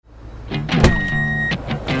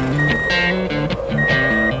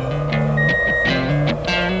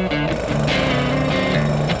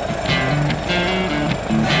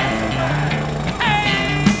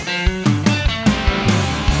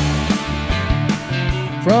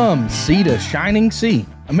From sea to shining sea,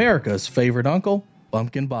 America's favorite uncle,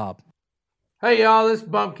 Bumpkin Bob. Hey y'all, this is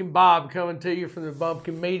Bumpkin Bob coming to you from the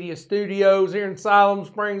Bumpkin Media Studios here in Siloam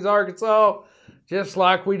Springs, Arkansas, just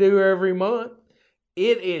like we do every month.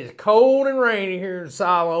 It is cold and rainy here in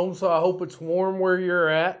Siloam, so I hope it's warm where you're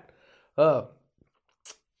at.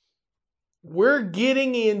 We're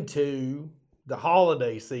getting into the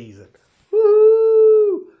holiday season.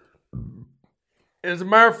 Woo! As a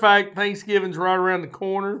matter of fact, Thanksgiving's right around the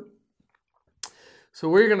corner. So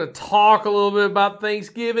we're going to talk a little bit about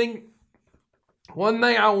Thanksgiving. One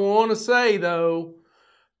thing I want to say, though,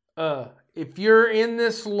 if you're in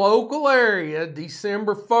this local area,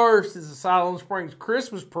 December 1st is the Siloam Springs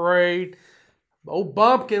Christmas Parade. Old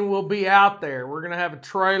Bumpkin will be out there. We're going to have a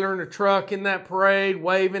trailer and a truck in that parade,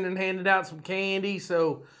 waving and handing out some candy.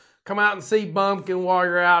 So come out and see Bumpkin while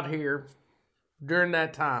you're out here during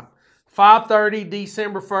that time. 5:30,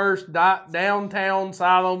 December 1st, downtown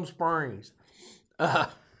Siloam Springs.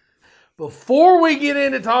 Before we get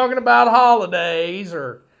into talking about holidays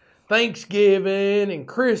or Thanksgiving and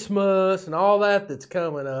Christmas and all that's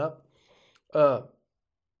coming up,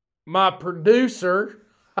 my producer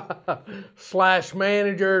slash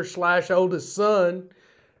manager slash oldest son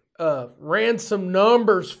ran some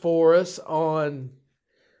numbers for us on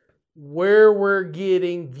where we're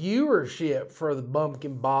getting viewership for the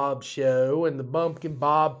Bumpkin Bob show and the Bumpkin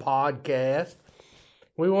Bob podcast.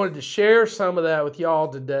 We wanted to share some of that with y'all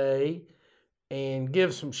today and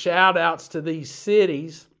give some shout outs to these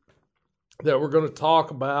cities that we're going to talk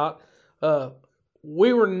about.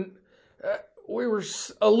 We were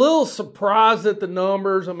a little surprised at the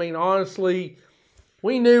numbers. I mean, honestly,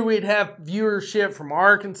 we knew we'd have viewership from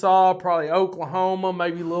Arkansas, probably Oklahoma,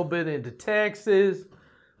 maybe a little bit into Texas.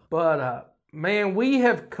 But, man, we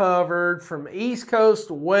have covered from East Coast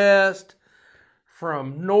to West,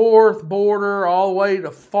 from North border all the way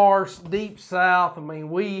to far deep South. I mean,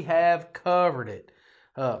 we have covered it.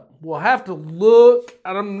 We'll have to look,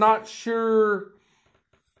 and I'm not sure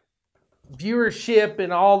viewership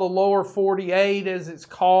in all the lower 48 as it's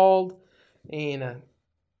called. And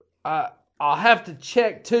I'll have to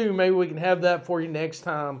check too. Maybe we can have that for you next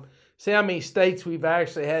time. See how many states we've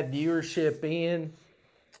actually had viewership in.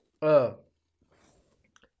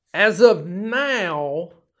 As of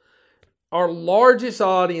now, our largest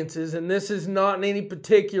audiences, and this is not in any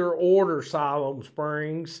particular order, Siloam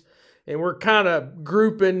Springs, and we're kind of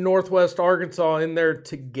grouping Northwest Arkansas in there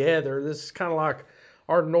together. This is kind of like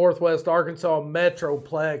our Northwest Arkansas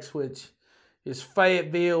Metroplex, which is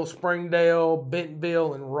Fayetteville, Springdale,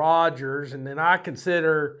 Bentonville, and Rogers. And then I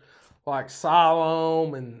consider like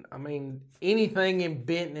Siloam and, I mean, anything in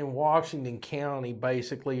Benton and Washington County,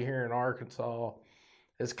 basically here in Arkansas,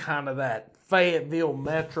 is kind of that Fayetteville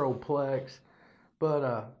Metroplex.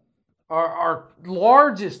 But our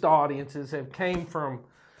largest audiences have came from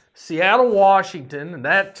Seattle, Washington, and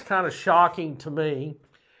that's kind of shocking to me.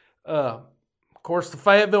 Of course, the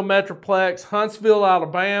Fayetteville Metroplex, Huntsville,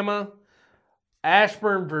 Alabama,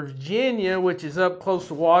 Ashburn, Virginia, which is up close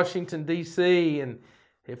to Washington, D.C., and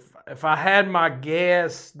if I had my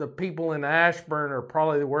guess, the people in Ashburn are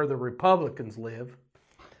probably where the Republicans live.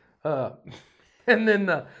 And then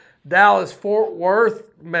the Dallas-Fort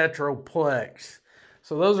Worth Metroplex.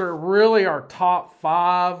 So those are really our top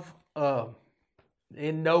five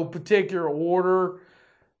in no particular order.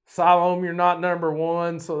 Siloam, you're not number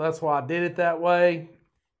one, so that's why I did it that way.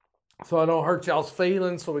 So I don't hurt y'all's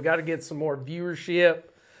feelings, so we got to get some more viewership.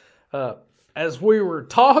 As we were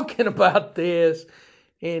talking about this,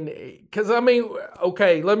 and because, I mean,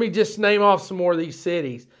 okay, let me just name off some more of these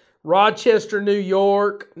cities. Rochester, New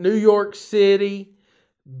York, New York City,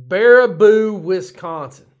 Baraboo,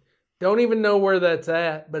 Wisconsin. Don't even know where that's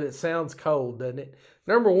at, but it sounds cold, doesn't it?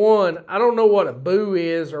 Number one, I don't know what a boo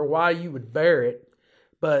is or why you would bear it,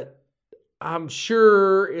 but I'm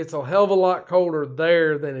sure it's a hell of a lot colder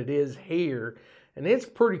there than it is here, and it's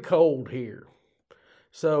pretty cold here.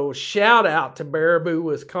 So shout out to Baraboo,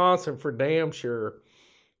 Wisconsin for damn sure.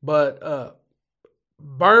 But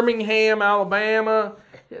Birmingham, Alabama,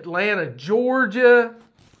 Atlanta, Georgia,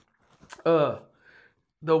 the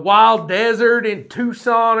Wild Desert in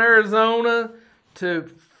Tucson, Arizona, to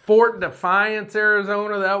Fort Defiance,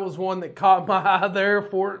 Arizona. That was one that caught my eye there,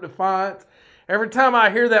 Fort Defiance. Every time I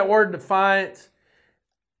hear that word Defiance,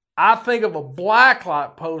 I think of a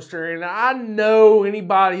blacklight poster, and I know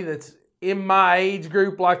anybody that's in my age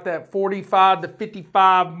group, like that 45 to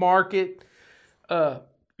 55 market,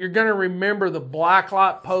 you're going to remember the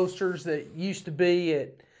blacklight posters that used to be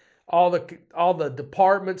at all the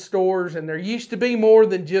department stores, and there used to be more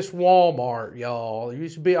than just Walmart, y'all. There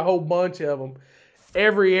used to be a whole bunch of them.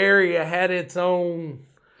 Every area had its own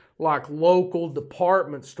like local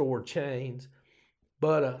department store chains.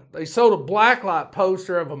 But they sold a blacklight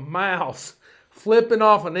poster of a mouse flipping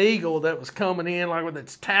off an eagle that was coming in like with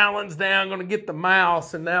its talons down, going to get the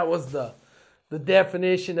mouse, and that was the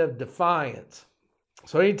definition of defiance.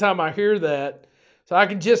 So anytime I hear that, so I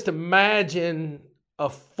can just imagine a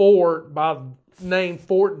fort by name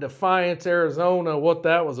Fort Defiance, Arizona, what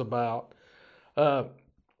that was about.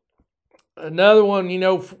 Another one,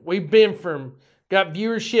 we've got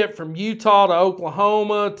viewership from Utah to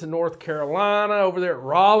Oklahoma to North Carolina, over there at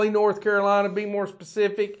Raleigh, North Carolina, to be more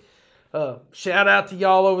specific. Shout out to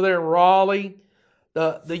y'all over there in Raleigh.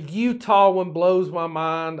 The Utah one blows my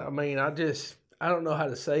mind. I mean, I don't know how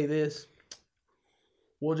to say this.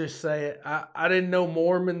 We'll just say it. I didn't know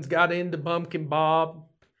Mormons got into Bumpkin Bob.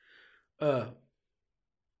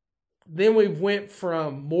 Then we went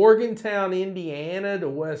from Morgantown, Indiana to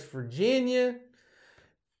West Virginia,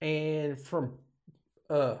 and from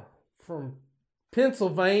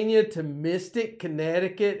Pennsylvania to Mystic,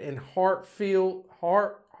 Connecticut, and Harvard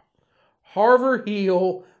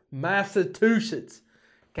Hill, Massachusetts.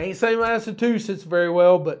 Can't say Massachusetts very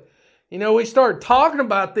well, but we started talking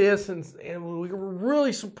about this, and we were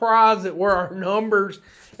really surprised at where our numbers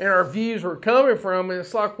and our views were coming from. And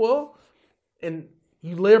it's like, well, and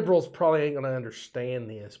you liberals probably ain't going to understand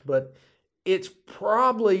this, but it's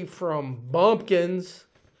probably from bumpkins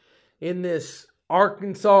in this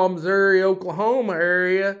Arkansas, Missouri, Oklahoma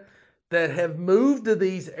area that have moved to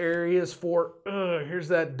these areas for, here's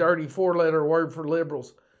that dirty 4-letter word for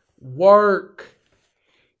liberals, work.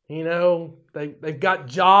 They've got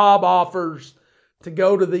job offers to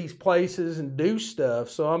go to these places and do stuff.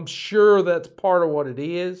 So I'm sure that's part of what it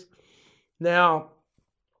is. Now,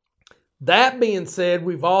 that being said,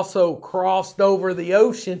 we've also crossed over the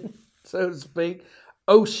ocean, so to speak,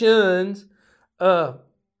 oceans.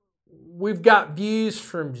 We've got views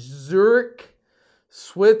from Zurich,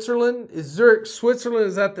 Switzerland. Is Zurich, Switzerland,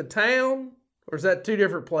 is that the town? Or is that two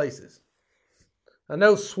different places? I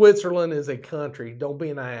know Switzerland is a country. Don't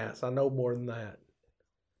be an ass. I know more than that.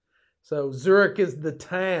 So Zurich is the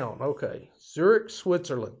town. Okay. Zurich,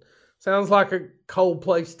 Switzerland. Sounds like a cold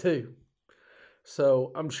place too.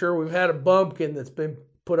 So I'm sure we've had a bumpkin that's been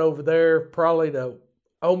put over there probably to,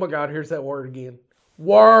 oh my God, here's that word again.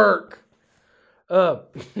 Work.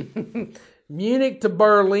 Munich to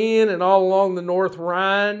Berlin and all along the North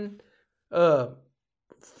Rhine. This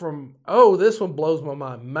one blows my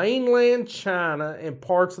mind. Mainland China and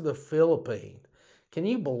parts of the Philippines. Can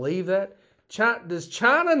you believe that? Does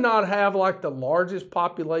China not have like the largest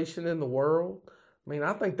population in the world? I mean,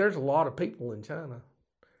 I think there's a lot of people in China.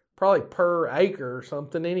 Probably per acre or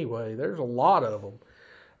something anyway. There's a lot of them.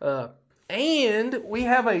 And we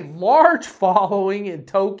have a large following in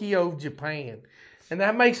Tokyo, Japan. And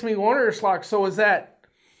that makes me wonder, it's like, so is that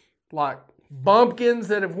like bumpkins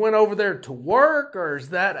that have went over there to work, or is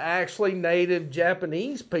that actually native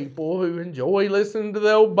Japanese people who enjoy listening to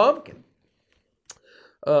the old bumpkin?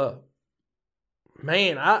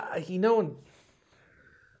 Man, I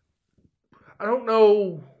don't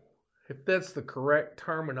know if that's the correct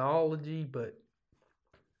terminology, but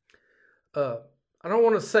I don't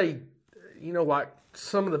want to say, like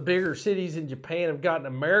some of the bigger cities in Japan have gotten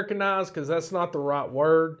Americanized, because that's not the right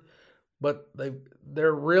word, but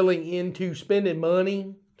they're really into spending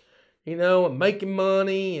money, and making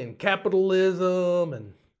money and capitalism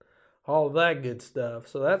and all of that good stuff.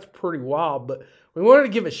 So that's pretty wild. But we wanted to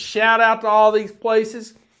give a shout out to all these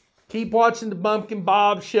places. Keep watching the Bumpkin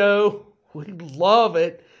Bob Show. We love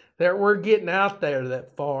it that we're getting out there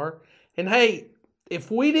that far. And hey, if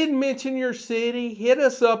we didn't mention your city, hit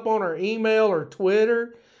us up on our email or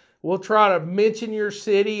Twitter. We'll try to mention your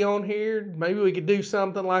city on here. Maybe we could do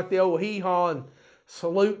something like the old hee-haw and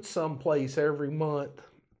salute someplace every month.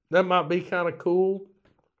 That might be kind of cool.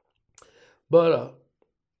 But,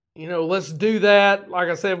 let's do that. Like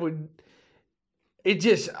I said,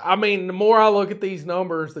 the more I look at these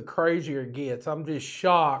numbers, the crazier it gets. I'm just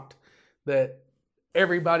shocked that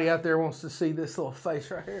everybody out there wants to see this little face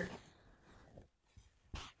right here.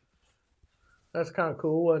 That's kind of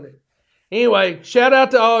cool, wasn't it? Anyway, shout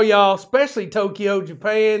out to all y'all, especially Tokyo,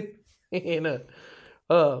 Japan. And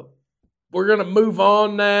we're going to move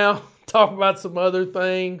on now, talk about some other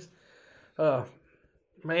things.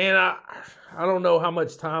 Man, I don't know how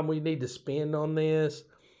much time we need to spend on this.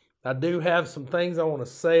 I do have some things I want to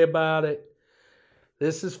say about it.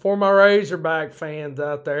 This is for my Razorback fans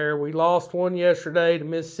out there. We lost one yesterday to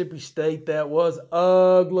Mississippi State. That was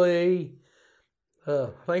ugly. I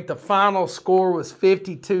think the final score was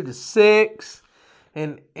 52-6.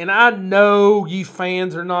 And I know you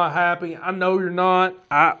fans are not happy. I know you're not.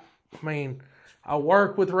 I mean, I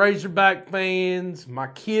work with Razorback fans. My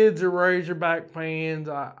kids are Razorback fans.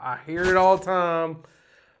 I hear it all the time.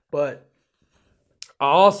 But I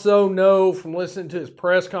also know from listening to his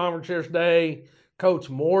press conference yesterday, Coach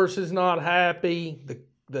Morris is not happy.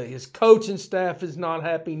 His coaching staff is not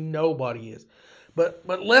happy. Nobody is. But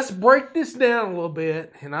let's break this down a little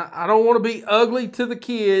bit. And I don't want to be ugly to the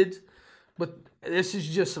kids, but this is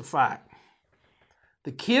just a fact.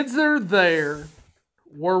 The kids that are there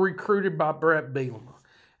were recruited by Brett Bielema.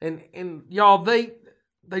 And y'all, they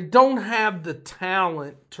don't have the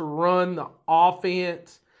talent to run the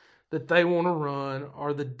offense that they want to run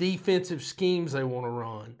or the defensive schemes they want to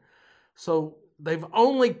run. So they've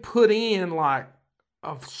only put in like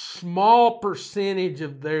a small percentage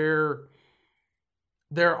of their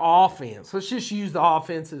offense. Let's just use the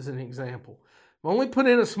offense as an example. They've only put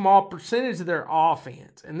in a small percentage of their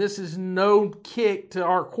offense. And this is no kick to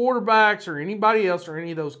our quarterbacks or anybody else or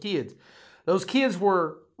any of those kids. Those kids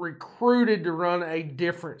were recruited to run a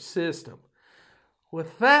different system.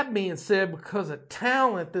 With that being said, because of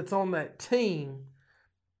talent that's on that team,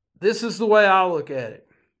 this is the way I look at it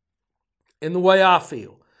and the way I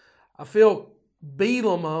feel. I feel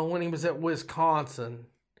Bielema, when he was at Wisconsin,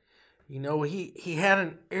 he had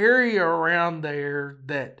an area around there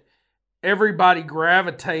that everybody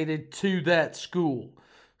gravitated to that school.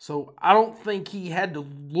 So I don't think he had to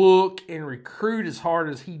look and recruit as hard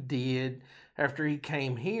as he did after he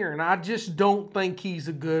came here. And I just don't think he's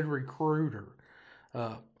a good recruiter.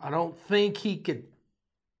 I don't think he could,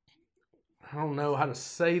 I don't know how to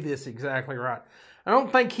say this exactly right. I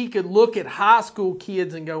don't think he could look at high school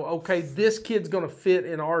kids and go, okay, this kid's going to fit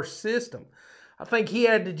in our system. I think he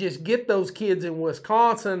had to just get those kids in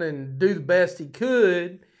Wisconsin and do the best he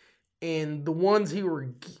could, and the ones he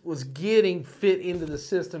was getting fit into the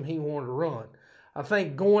system he wanted to run. I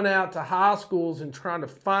think going out to high schools and trying to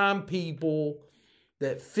find people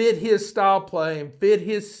that fit his style play and fit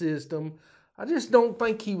his system, I just don't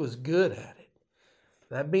think he was good at it.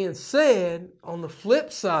 That being said, on the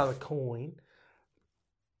flip side of the coin,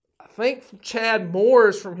 I think Chad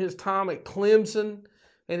Morris from his time at Clemson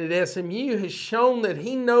and at SMU has shown that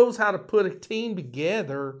he knows how to put a team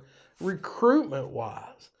together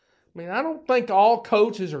recruitment-wise. I mean, I don't think all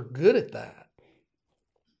coaches are good at that.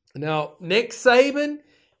 Now, Nick Saban,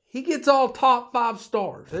 he gets all top 5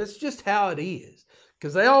 stars. That's just how it is.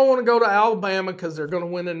 Because they all want to go to Alabama because they're going to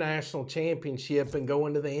win a national championship and go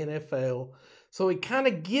into the NFL. So he kind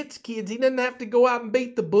of gets kids. He doesn't have to go out and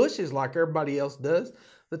beat the bushes like everybody else does.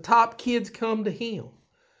 The top kids come to him.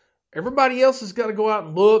 Everybody else has got to go out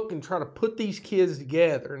and look and try to put these kids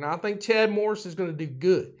together. And I think Chad Morris is going to do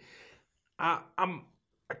good. I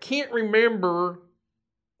can't remember,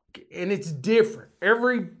 and it's different.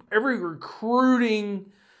 Every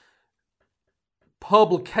recruiting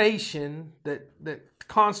publication that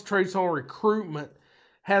concentrates on recruitment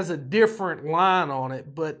has a different line on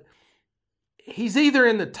it, but he's either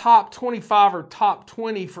in the top 25 or top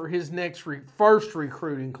 20 for his next first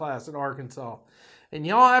recruiting class at Arkansas. And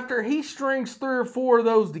y'all, after he strings 3 or 4 of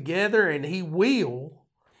those together, and he will,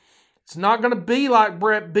 it's not going to be like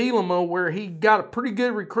Brett Bielema where he got a pretty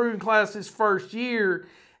good recruiting class his first year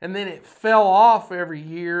and then it fell off every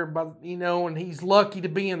year, but and he's lucky to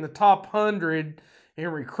be in the top 100 in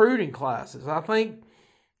recruiting classes. I think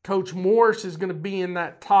Coach Morris is going to be in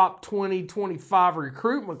that top 20, 25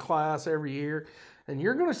 recruitment class every year, and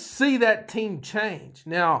you're going to see that team change.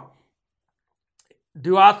 Now,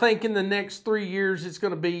 do I think in the next 3 years it's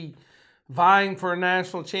going to be vying for a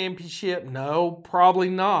national championship? No, probably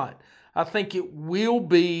not. I think it will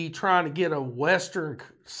be trying to get a Western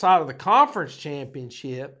side of the conference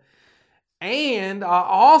championship. And I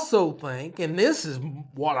also think, and this is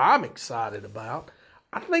what I'm excited about,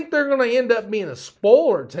 I think they're going to end up being a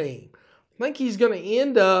spoiler team. I think he's going to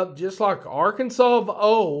end up just like Arkansas of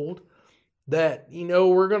old, that,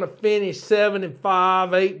 we're going to finish 7-5,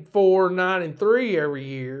 8-4, 9-3 every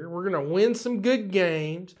year. We're going to win some good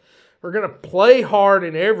games. We're going to play hard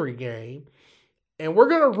in every game. And we're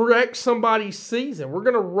going to wreck somebody's season. We're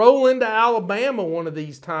going to roll into Alabama one of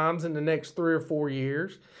these times in the next 3 or 4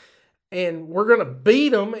 years. And we're going to beat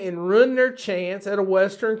them and ruin their chance at a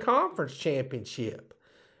Western Conference championship,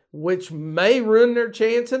 which may ruin their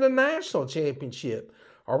chance at a national championship.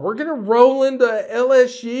 Or we're going to roll into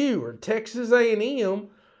LSU or Texas A&M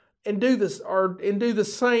and do the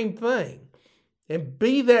same thing. And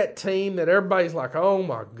be that team that everybody's like, oh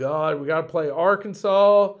my God, we got to play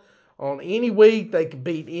Arkansas. On any week, they can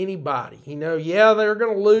beat anybody. They're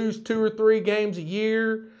going to lose 2 or 3 games a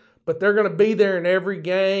year, but they're going to be there in every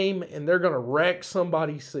game, and they're going to wreck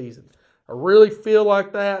somebody's season. I really feel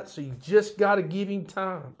like that, so you just got to give him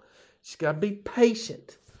time. Just got to be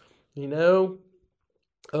patient. You know,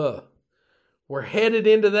 we're headed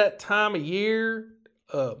into that time of year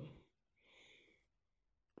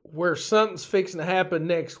where something's fixing to happen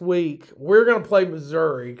next week. We're going to play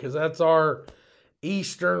Missouri because that's our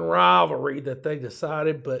Eastern rivalry that they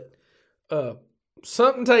decided. But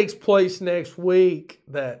something takes place next week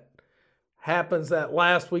that happens that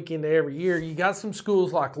last weekend of every year. You got some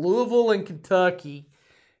schools like Louisville and Kentucky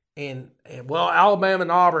and Alabama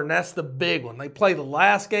and Auburn. That's the big one. They play the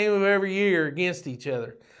last game of every year against each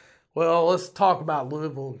other. Well, let's talk about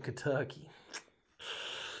Louisville and Kentucky.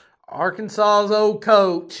 Arkansas's old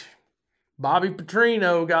coach, Bobby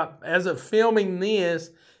Petrino, as of filming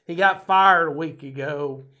this, he got fired a week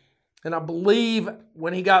ago. And I believe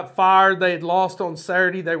when he got fired, they had lost on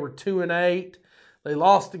Saturday. They were 2-8. They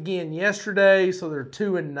lost again yesterday, so they're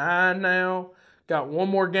 2-9 now. Got one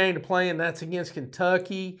more game to play, and that's against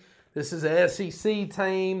Kentucky. This is an SEC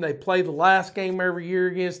team. They play the last game every year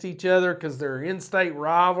against each other because they're in-state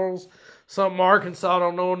rivals. Something Arkansas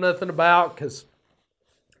don't know nothing about because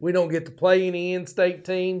we don't get to play any in-state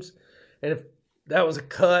teams. And if that was a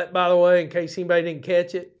cut, by the way, in case anybody didn't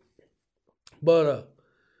catch it. But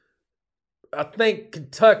I think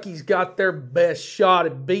Kentucky's got their best shot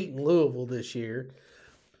at beating Louisville this year.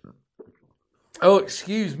 Oh,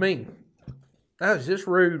 excuse me. That was just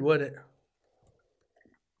rude, wasn't it?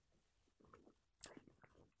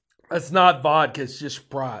 That's not vodka, it's just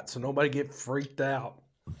Sprite, so nobody get freaked out.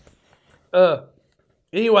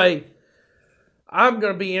 Anyway, I'm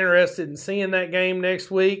going to be interested in seeing that game next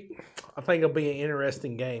week. I think it'll be an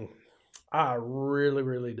interesting game. I really,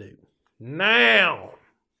 really do. Now,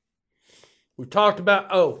 we've talked about,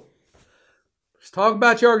 let's talk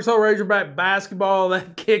about your Arkansas Razorback basketball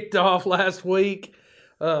that kicked off last week.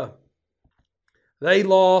 They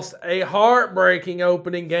lost a heartbreaking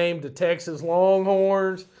opening game to Texas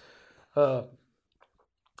Longhorns. I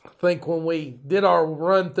think when we did our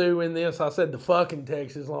run through in this, I said the fucking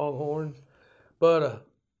Texas Longhorns. But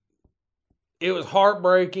it was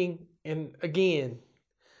heartbreaking. And again,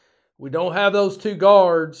 we don't have those two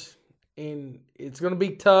guards. And it's going to be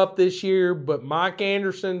tough this year. But Mike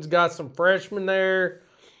Anderson's got some freshmen there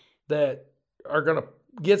that are going to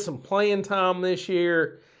get some playing time this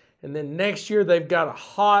year. And then next year, they've got a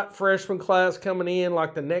hot freshman class coming in,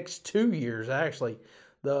 like the next 2 years, actually.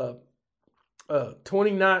 The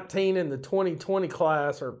 2019 and the 2020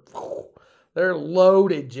 class they're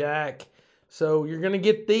loaded, Jack. So you're going to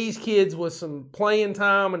get these kids with some playing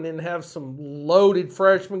time and then have some loaded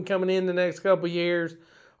freshmen coming in the next couple of years.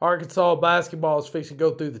 Arkansas basketball is fixing to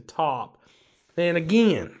go through the top. And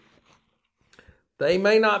again, they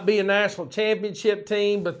may not be a national championship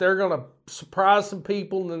team, but they're going to surprise some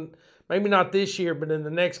people, and maybe not this year, but in the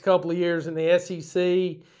next couple of years in the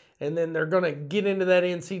SEC. And then they're going to get into that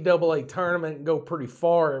NCAA tournament and go pretty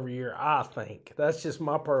far every year, I think. That's just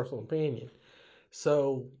my personal opinion.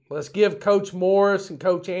 So let's give Coach Morris and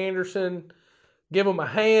Coach Anderson, give them a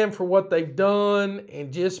hand for what they've done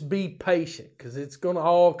and just be patient because it's going to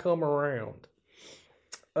all come around.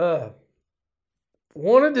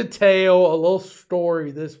 Wanted to tell a little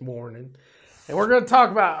story this morning. And we're going to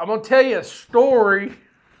I'm going to tell you a story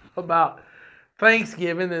about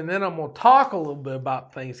Thanksgiving, and then I'm going to talk a little bit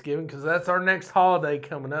about Thanksgiving because that's our next holiday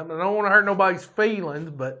coming up. And I don't want to hurt nobody's feelings,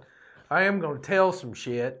 but I am going to tell some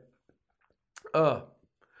shit. The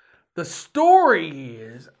story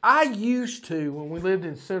is, I used to, when we lived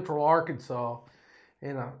in Central Arkansas,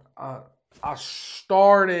 and I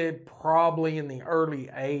started probably in the early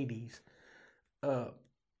 80s,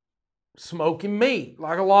 smoking meat,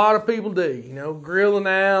 like a lot of people do, grilling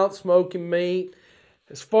out, smoking meat.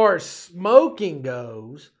 As far as smoking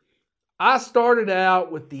goes, I started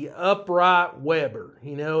out with the upright Weber.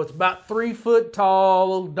 It's about 3 foot tall,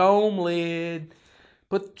 little dome lid.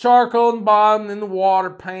 Put the charcoal on the bottom, then the water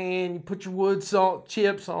pan. You put your wood salt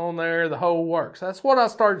chips on there, the whole works. That's what I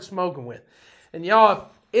started smoking with. And y'all,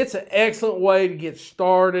 it's an excellent way to get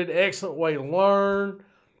started, excellent way to learn.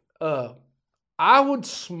 I would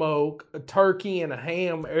smoke a turkey and a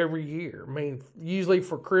ham every year. Usually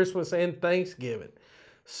for Christmas and Thanksgiving.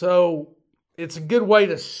 So it's a good way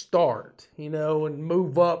to start, and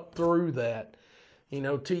move up through that,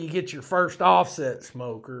 till you get your first offset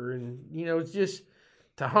smoker. And, it's just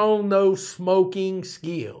to hone those smoking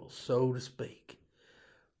skills, so to speak.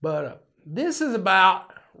 But this is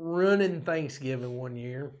about running Thanksgiving one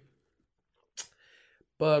year.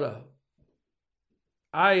 But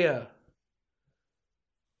I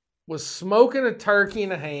was smoking a turkey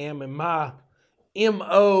and a ham, and my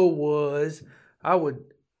MO was I would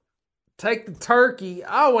take the turkey.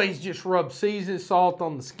 I always just rub seasoned salt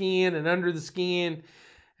on the skin and under the skin,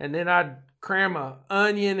 And then I'd cram an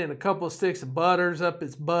onion and a couple of sticks of butters up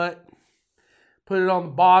its butt. Put it on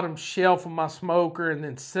the bottom shelf of my smoker, and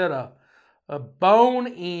then set a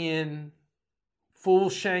bone-in full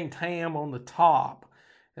shanked ham on the top.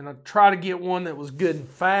 And I'd try to get one that was good and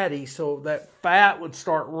fatty so that fat would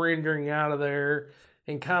start rendering out of there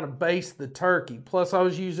and kind of baste the turkey. Plus, I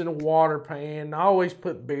was using a water pan. I always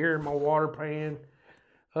put beer in my water pan.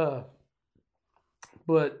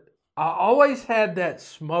 But I always had that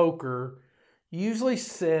smoker usually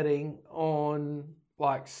setting on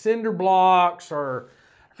like cinder blocks, or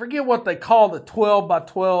I forget what they call the 12 by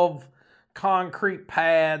 12 concrete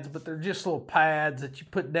pads, but they're just little pads that you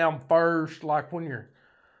put down first, like when you're,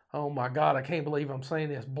 oh my God, I can't believe I'm saying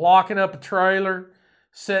this, blocking up a trailer,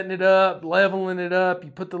 setting it up, leveling it up. You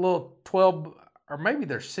put the little 12, or maybe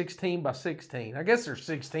they're 16 by 16. I guess they're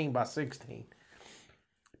 16 by 16.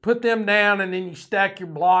 Put them down, and then you stack your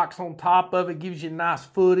blocks on top of it. Gives you a nice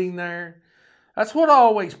footing there. That's what I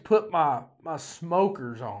always put my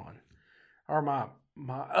smokers on, or my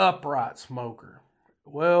upright smoker.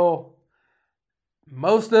 Well,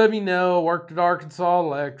 most of you know, I worked at Arkansas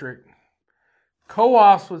Electric.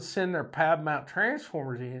 Co-ops would send their pad mount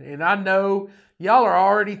transformers in, and I know y'all are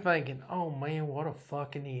already thinking, oh man, what a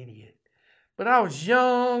fucking idiot. But I was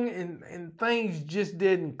young, and things just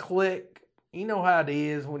didn't click. You know how it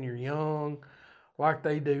is when you're young, like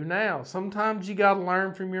they do now. Sometimes you got to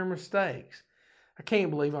learn from your mistakes. I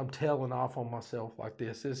can't believe I'm telling off on myself like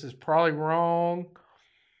this. This is probably wrong.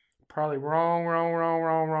 Probably wrong,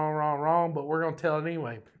 but we're going to tell it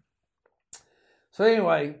anyway. So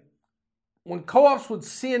anyway, when co-ops would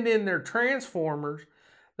send in their transformers,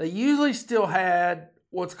 they usually still had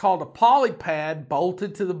what's called a poly pad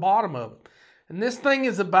bolted to the bottom of them. And this thing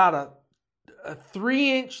is about a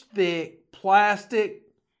 3-inch thick plastic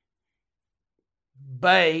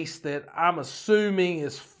base that I'm assuming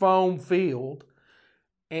is foam filled,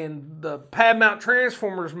 and the pad mount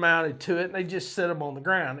transformers mounted to it, and they just set them on the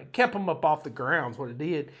ground. It kept them up off the ground is what it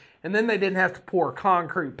did. And then they didn't have to pour a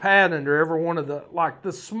concrete pad under every one of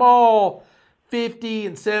the small 50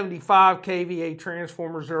 and 75 kVA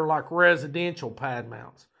transformers are like residential pad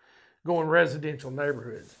mounts, going residential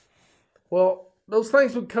neighborhoods. Well, those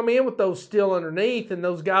things would come in with those still underneath, and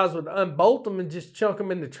those guys would unbolt them and just chunk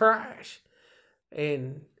them in the trash.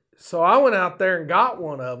 And so I went out there and got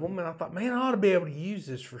one of them, and I thought, man, I ought to be able to use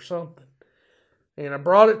this for something. And I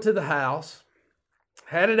brought it to the house,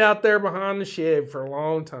 had it out there behind the shed for a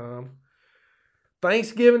long time.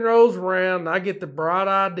 Thanksgiving rolls around, and I get the bright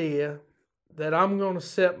idea that I'm going to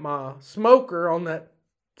set my smoker on that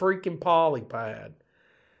freaking poly pad.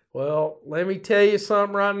 Well, let me tell you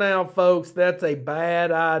something right now, folks. That's a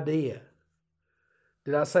bad idea.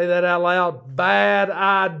 Did I say that out loud? Bad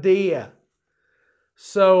idea.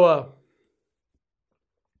 So,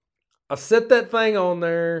 I set that thing on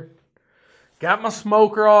there. Got my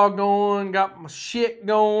smoker all going. Got my shit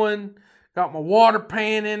going. Got my water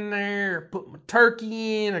pan in there. Put my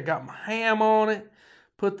turkey in. I got my ham on it.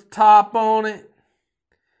 Put the top on it.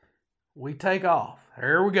 We take off.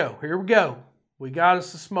 Here we go. We got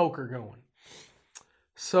us a smoker going.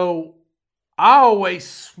 So I always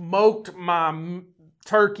smoked my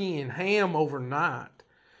turkey and ham overnight,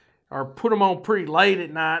 or put them on pretty late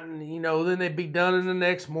at night, and then they'd be done in the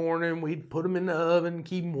next morning. We'd put them in the oven,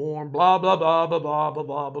 keep them warm, blah, blah, blah, blah, blah, blah,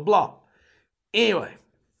 blah, blah, blah. Anyway,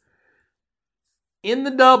 in the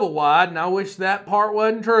double wide, and I wish that part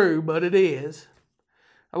wasn't true, but it is.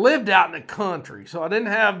 I lived out in the country, so I didn't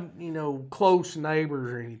have, close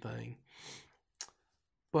neighbors or anything.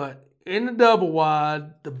 But in the double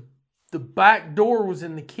wide, the back door was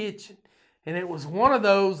in the kitchen. And it was one of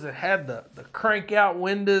those that had the crank out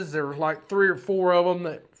windows. There was like 3 or 4 of them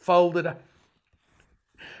that folded.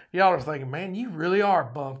 Y'all are thinking, man, you really are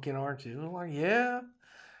a bumpkin, aren't you? I'm like, yeah.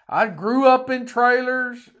 I grew up in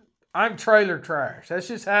trailers. I'm trailer trash. That's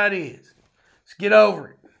just how it is. Let's get over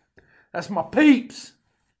it. That's my peeps.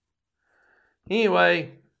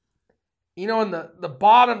 Anyway, and the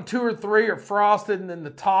bottom 2 or 3 are frosted, and then the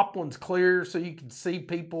top one's clear so you can see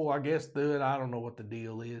people, I guess, through it. I don't know what the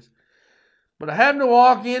deal is. But I happened to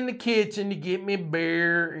walk in the kitchen to get me a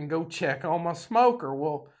beer and go check on my smoker.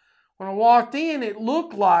 Well, when I walked in, it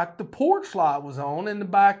looked like the porch light was on in the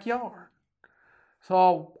backyard.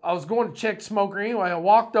 So I was going to check the smoker anyway. I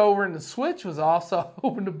walked over and the switch was off, so I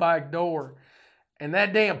opened the back door. And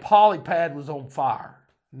that damn poly pad was on fire.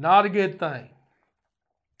 Not a good thing.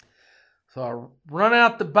 So I run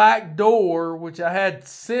out the back door, which I had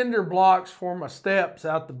cinder blocks for my steps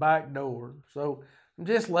out the back door. So I'm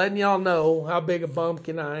just letting y'all know how big a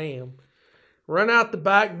bumpkin I am. run out the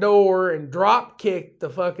back door and drop kick the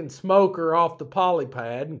fucking smoker off the poly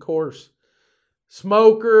pad. And of course,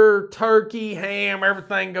 smoker, turkey, ham,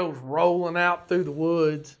 everything goes rolling out through the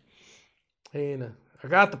woods. And I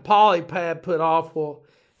got the poly pad put off. Well,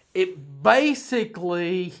 it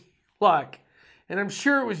basically, and I'm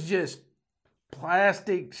sure it was just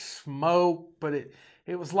plastic smoke, but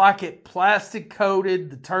it was like it plastic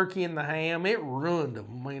coated the turkey and the ham. It ruined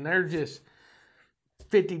them. I mean, they're just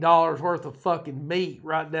 $50 worth of fucking meat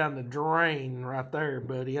right down the drain right there,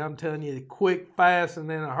 buddy. I'm telling you, quick, fast,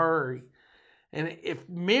 and in a hurry. And if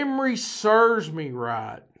memory serves me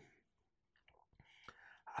right,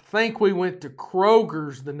 I think we went to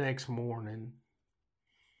Kroger's the next morning.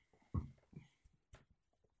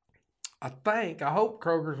 I hope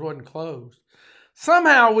Kroger's wasn't closed.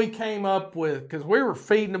 Somehow we came up with, because we were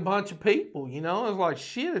feeding a bunch of people, it was like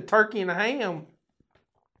shit, a turkey and a ham.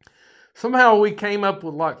 Somehow we came up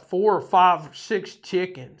with like 4 or 5 or 6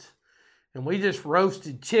 chickens. And we just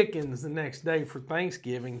roasted chickens the next day for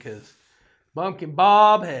Thanksgiving because Bumpkin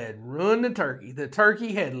Bob had ruined the turkey. The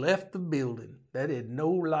turkey had left the building. That is no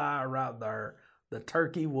lie right there. The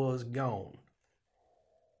turkey was gone.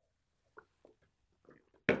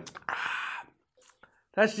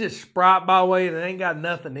 That's just Sprite, by the way, and it ain't got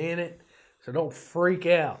nothing in it, so don't freak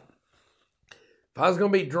out. If I was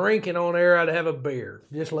going to be drinking on air, I'd have a beer.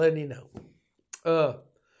 Just letting you know.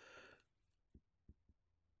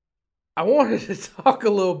 I wanted to talk a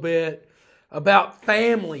little bit about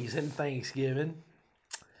families in Thanksgiving.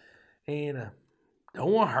 And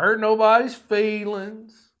don't want to hurt nobody's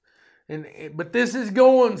feelings. But this is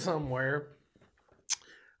going somewhere.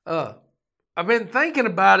 I've been thinking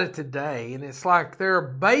about it today, and it's like there are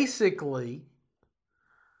basically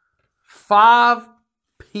 5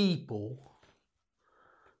 people,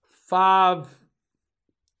 5,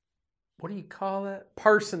 what do you call that?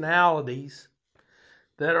 Personalities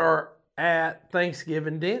that are at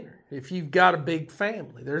Thanksgiving dinner. If you've got a big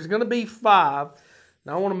family, there's going to be 5,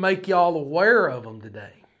 and I want to make y'all aware of them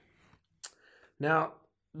today. Now,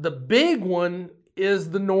 the big one is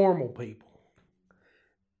the normal people.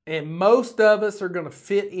 And most of us are going to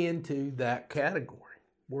fit into that category.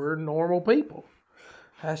 We're normal people.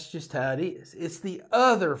 That's just how it is. It's the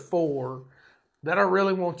other 4 that I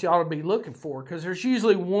really want y'all to be looking for, because there's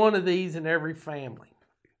usually one of these in every family.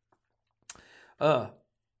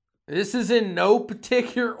 This is in no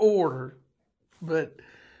particular order, but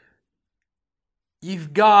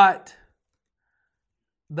you've got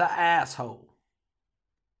the asshole.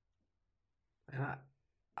 And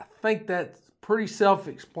I think that's pretty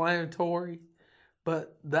self-explanatory,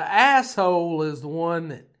 but the asshole is the one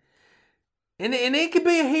that, and it could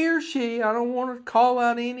be a he or she. I don't want to call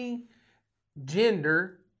out any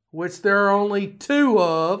gender, which there are only 2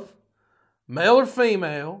 of, male or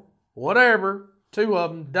female, whatever, 2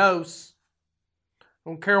 of them, dose.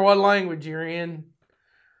 Don't care what language you're in.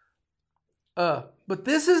 But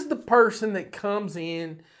this is the person that comes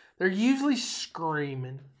in, they're usually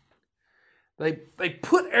screaming. They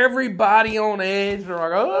put everybody on edge. They're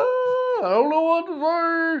like, oh, I don't know what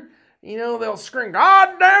to say. They'll scream,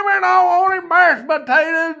 God damn it, I wanted mashed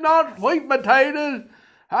potatoes, not sweet potatoes.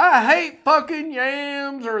 I hate fucking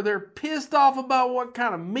yams. Or they're pissed off about what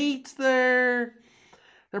kind of meat's there.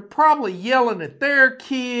 They're probably yelling at their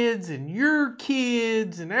kids and your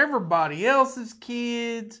kids and everybody else's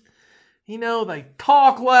kids. They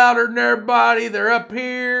talk louder than everybody. They're up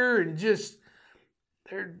here and just...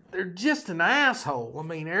 They're just an asshole. I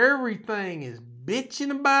mean, everything is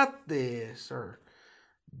bitching about this or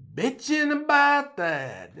bitching about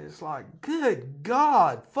that. It's like, good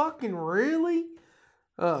God, fucking really?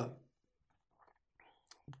 Trying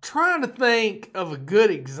to think of a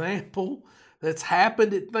good example that's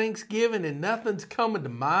happened at Thanksgiving, and nothing's coming to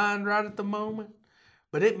mind right at the moment.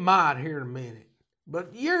 But it might here in a minute.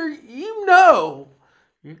 But because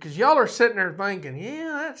y'all are sitting there thinking,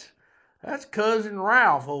 yeah, that's Cousin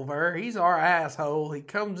Ralph over there. He's our asshole. He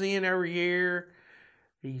comes in every year.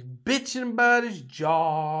 He's bitching about his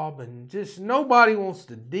job and just nobody wants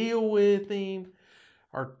to deal with him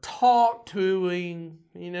or talk to him.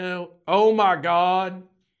 Oh my God,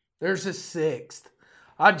 there's a 6th.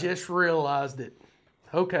 I just realized it.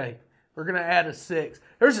 Okay, we're going to add a 6th.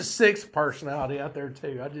 There's a 6th personality out there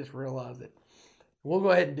too. I just realized it. We'll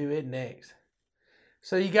go ahead and do it next.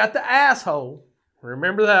 So you got the asshole.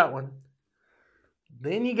 Remember that one.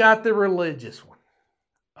 Then you got the religious one.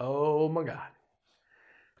 Oh my God.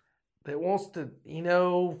 That wants to,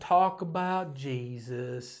 talk about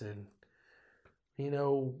Jesus and,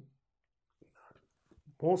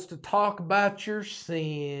 wants to talk about your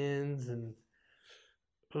sins and,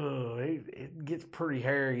 it gets pretty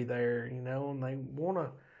hairy there, you know, and they want to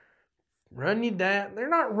run you down. They're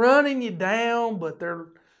not running you down, but they're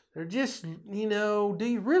just, you know, do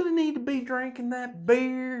you really need to be drinking that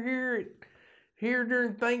beer here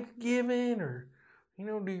during Thanksgiving? Or, you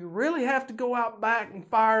know, do you really have to go out back and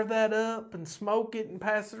fire that up and smoke it and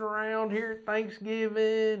pass it around here at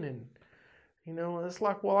Thanksgiving? And, you know, it's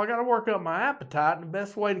like, well, I got to work up my appetite, and the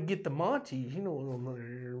best way to get the munchies, you know,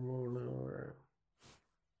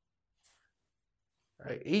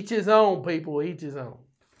 each his own, people, each his own.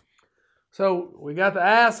 So we got the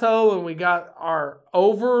asshole and we got our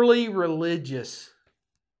overly religious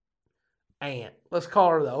aunt. Let's call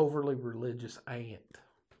her the overly religious aunt.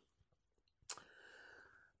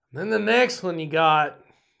 Then the next one you got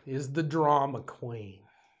is the drama queen.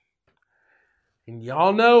 And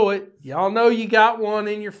y'all know it. Y'all know you got one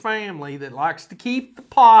in your family that likes to keep the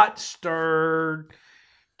pot stirred.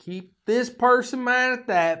 Keep this person mad at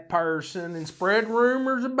that person and spread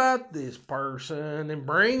rumors about this person and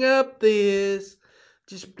bring up this.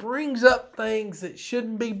 Just brings up things that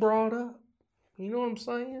shouldn't be brought up. You know what I'm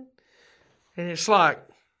saying? And it's like,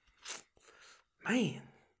 man,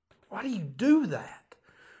 why do you do that?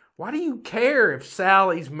 Why do you care if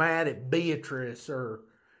Sally's mad at Beatrice? Or,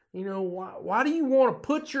 you know, why do you want to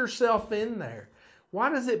put yourself in there? Why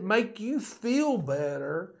does it make you feel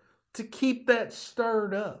better to keep that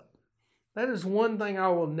stirred up? That is one thing I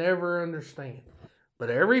will never understand. But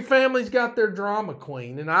every family's got their drama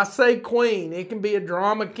queen. And I say queen, it can be a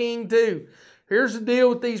drama king too. Here's the deal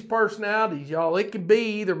with these personalities, y'all. It can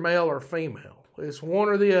be either male or female. It's one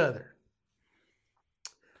or the other.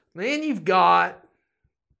 Then you've got,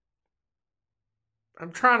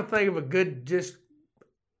 I'm trying to think of a good just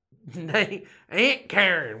name, Aunt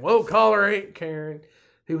Karen. We'll call her Aunt Karen,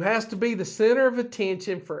 who has to be the center of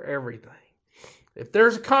attention for everything. If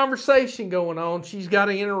there's a conversation going on, she's got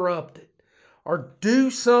to interrupt it or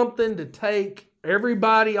do something to take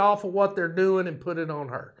everybody off of what they're doing and put it on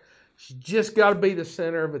her. She's just got to be the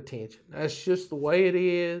center of attention. That's just the way it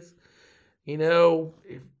is. You know,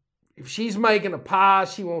 if she's making a pie,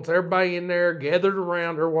 she wants everybody in there gathered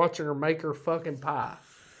around her watching her make her fucking pie.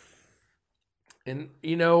 And,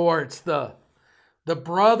 you know, or it's the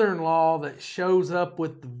brother-in-law that shows up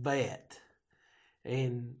with the vet.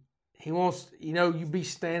 And he wants, you know, you be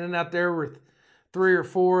standing out there with 3 or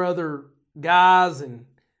 4 other guys, and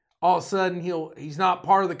all of a sudden he's not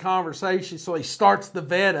part of the conversation, so he starts the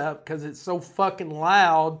vet up because it's so fucking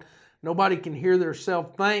loud. Nobody can hear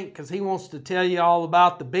theirself think because he wants to tell you all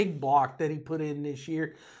about the big block that he put in this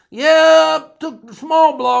year. Yeah, I took the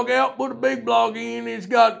small block out, put a big block in. It's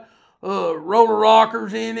got roller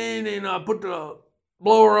rockers in it, and I put the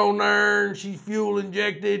blower on there, and she's fuel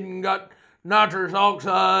injected and got nitrous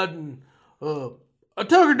oxide, and I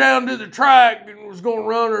took her down to the track and was going to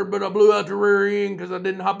run her, but I blew out the rear end because I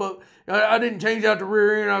didn't hop up. I didn't change out the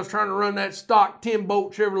rear end. I was trying to run that stock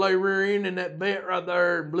 10-bolt Chevrolet rear end in that vet right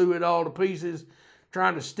there and blew it all to pieces,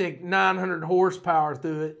 trying to stick 900 horsepower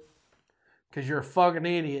through it because you're a fucking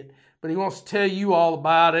idiot. But he wants to tell you all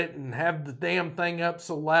about it and have the damn thing up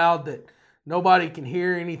so loud that nobody can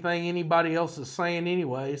hear anything anybody else is saying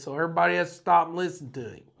anyway, so everybody has to stop and listen to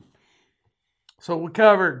him. So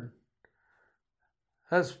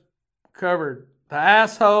that's covered the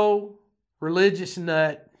asshole, religious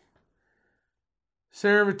nut,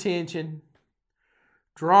 center of attention,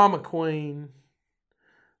 drama queen,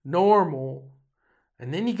 normal,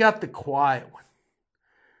 and then you got the quiet one.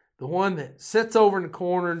 The one that sits over in the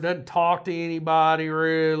corner and doesn't talk to anybody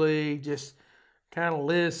really, just kind of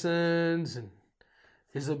listens and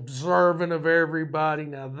is observant of everybody.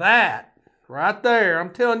 Now that right there, I'm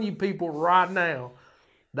telling you people right now,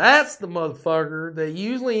 that's the motherfucker that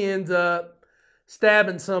usually ends up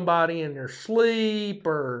stabbing somebody in their sleep,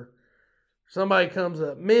 or somebody comes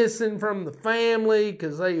up missing from the family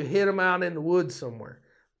because they hit them out in the woods somewhere.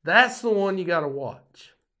 That's the one you got to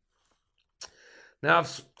watch. Now,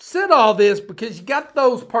 I've said all this because you got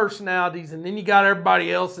those personalities, and then you got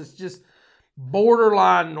everybody else that's just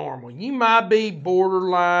borderline normal. You might be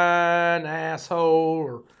borderline asshole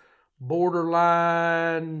or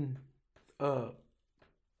borderline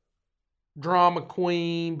drama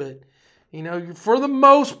queen, but you know, for the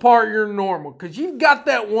most part, you're normal because you've got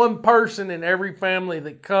that one person in every family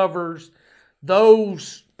that covers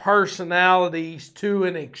those personalities to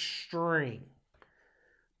an extreme.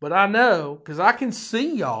 But I know, because I can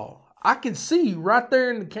see y'all. I can see you right there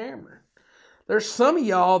in the camera. There's some of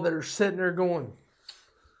y'all that are sitting there going,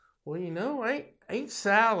 well, you know, Aunt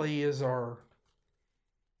Sally is our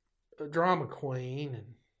drama queen,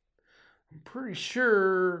 and I'm pretty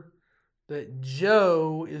sure that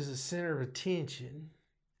Joe is the center of attention.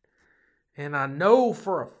 And I know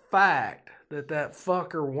for a fact that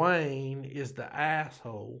fucker Wayne is the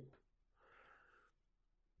asshole.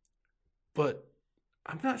 But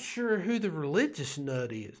I'm not sure who the religious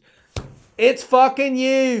nut is. It's fucking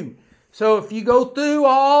you. So if you go through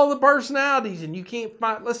all the personalities and you can't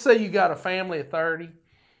find, let's say you got a family of 30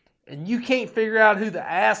 and you can't figure out who the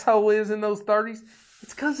asshole is in those 30s,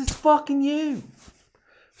 it's because it's fucking you.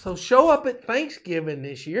 So show up at Thanksgiving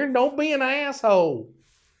this year and don't be an asshole.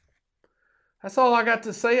 That's all I got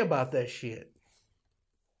to say about that shit.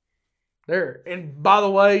 There. And by the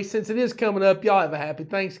way, since it is coming up, y'all have a happy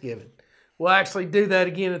Thanksgiving. We'll actually do that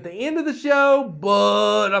again at the end of the show,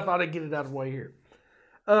 but I thought I'd get it out of the way here.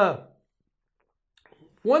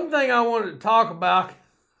 One thing I wanted to talk about,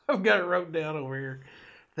 I've got it wrote down over here,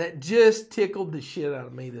 that just tickled the shit out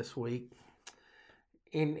of me this week.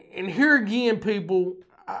 And here again, people,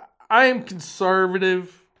 I am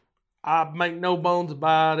conservative. I make no bones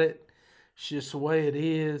about it. It's just the way it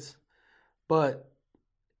is. But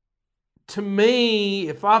to me,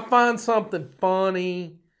 if I find something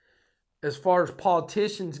funny, as far as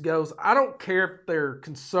politicians goes, I don't care if they're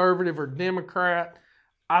conservative or Democrat.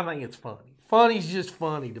 I think it's funny. Funny's just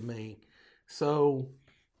funny to me. So,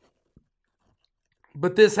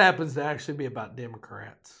 but this happens to actually be about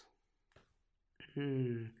Democrats.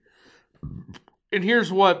 And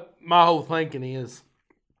here's what my whole thinking is.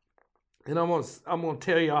 And I'm gonna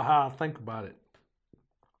tell y'all how I think about it.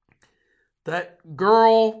 That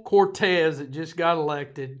girl Cortez that just got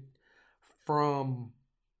elected from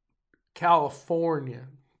California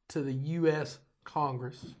to the U.S.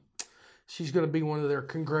 Congress. She's going to be one of their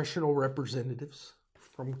congressional representatives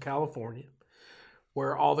from California,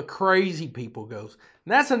 where all the crazy people goes.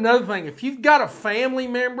 And that's another thing. If you've got a family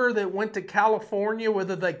member that went to California,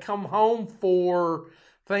 whether they come home for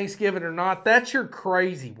Thanksgiving or not, that's your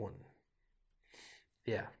crazy one.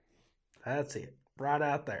 Yeah, that's it. Right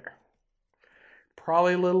out there.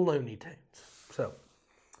 Probably a little Looney Tunes. So,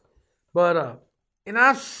 but, and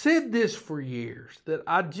I've said this for years, that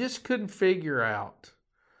I just couldn't figure out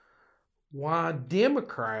why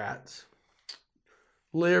Democrats,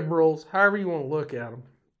 liberals, however you want to look at them,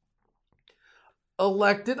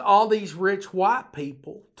 elected all these rich white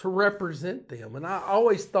people to represent them. And I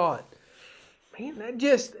always thought, man,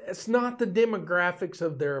 it's not the demographics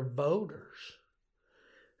of their voters.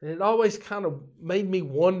 And it always kind of made me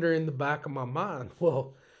wonder in the back of my mind,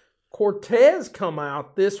 well, Cortez come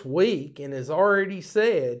out this week and has already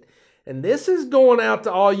said, and this is going out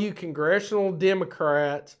to all you congressional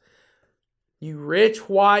Democrats, you rich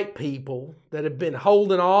white people that have been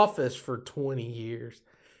holding office for 20 years,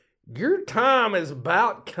 your time is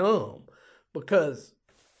about come because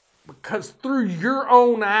through your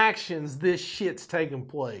own actions, this shit's taking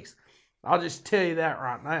place. I'll just tell you that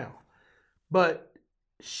right now. But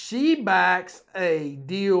she backs a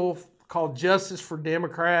deal called Justice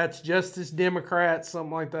Democrats,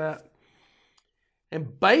 something like that.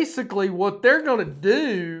 And basically what they're going to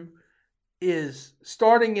do is,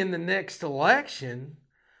 starting in the next election,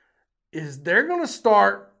 is they're going to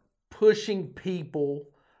start pushing people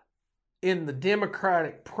in the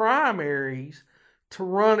Democratic primaries to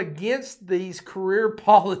run against these career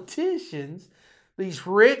politicians, these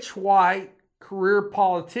rich white career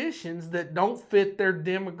politicians that don't fit their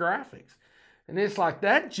demographics. And it's like,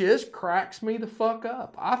 that just cracks me the fuck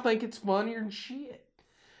up. I think it's funnier than shit.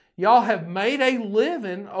 Y'all have made a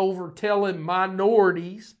living over telling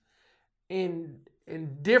minorities in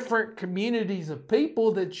different communities of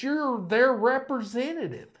people that you're their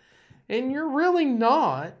representative. And you're really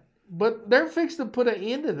not, but they're fixed to put an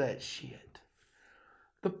end to that shit.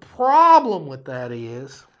 The problem with that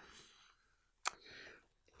is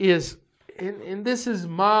and this is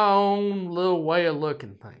my own little way of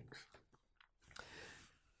looking things.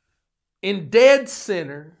 In dead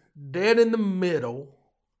center, dead in the middle,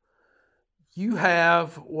 you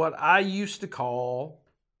have what I used to call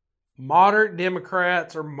moderate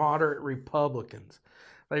Democrats or moderate Republicans.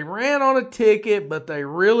 They ran on a ticket, but they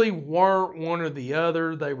really weren't one or the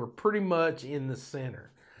other. They were pretty much in the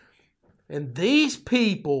center. And these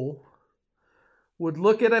people would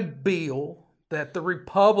look at a bill that the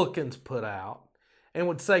Republicans put out and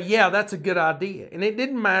would say, yeah, that's a good idea. And it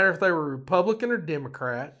didn't matter if they were Republican or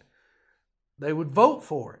Democrat. They would vote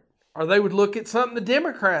for it. Or they would look at something the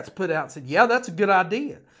Democrats put out and said, yeah, that's a good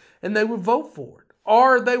idea. And they would vote for it.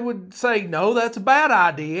 Or they would say, no, that's a bad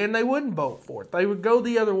idea, and they wouldn't vote for it. They would go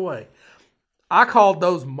the other way. I called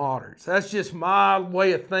those moderates. That's just my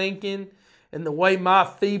way of thinking and the way my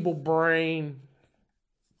feeble brain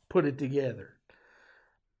put it together.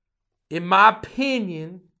 In my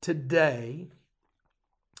opinion, today,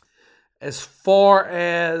 as far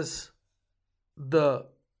as the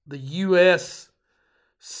U.S.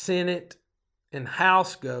 Senate and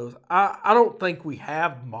House goes, I don't think we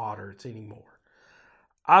have moderates anymore.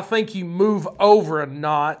 I think you move over a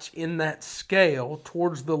notch in that scale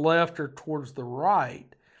towards the left or towards the right,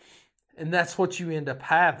 and that's what you end up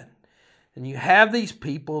having. And you have these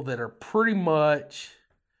people that are pretty much,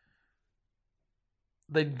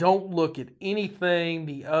 they don't look at anything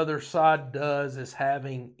the other side does as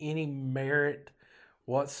having any merit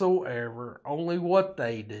whatsoever, only what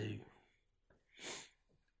they do.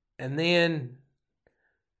 And then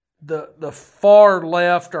the far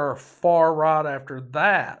left or far right after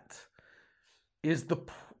that is the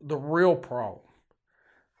real problem.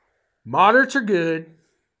 Moderates are good.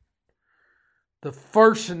 The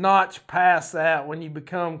first notch past that, when you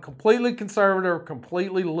become completely conservative,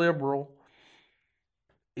 completely liberal,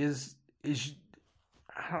 is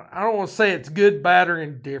I don't want to say it's good, bad, or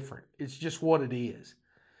indifferent. It's just what it is.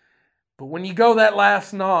 But when you go that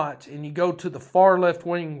last notch and you go to the far left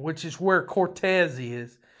wing, which is where Cortez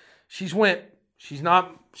is, she's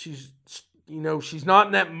not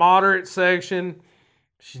in that moderate section.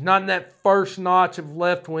 She's not in that first notch of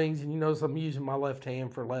left wings. And you notice I'm using my left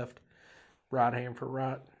hand for left, right hand for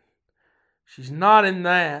right. She's not in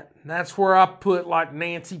that. And that's where I put like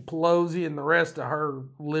Nancy Pelosi and the rest of her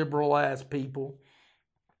liberal ass people.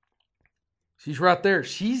 She's right there.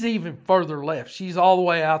 She's even further left. She's all the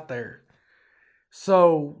way out there.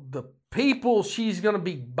 So the people she's going to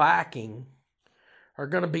be backing are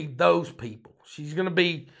going to be those people. She's going to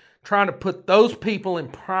be trying to put those people in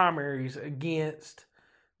primaries against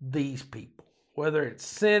these people, whether it's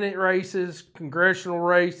Senate races, congressional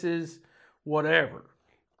races, whatever.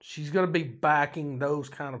 She's going to be backing those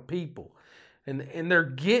kind of people. And they're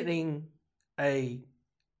getting a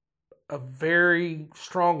very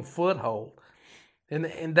strong foothold.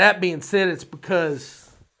 And that being said, it's because,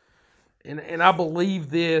 and I believe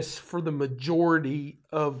this for the majority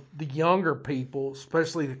of the younger people,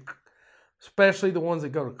 especially the ones that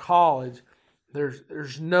go to college,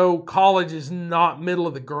 there's no, college is not middle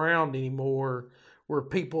of the ground anymore, where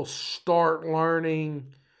people start learning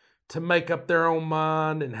to make up their own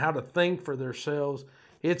mind and how to think for themselves.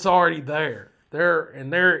 It's already there. They're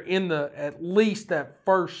in the, at least that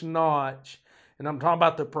first notch, and I'm talking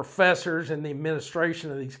about the professors and the administration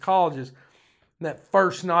of these colleges, that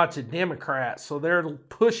first notch of Democrats. So they're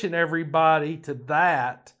pushing everybody to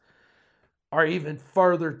that, or even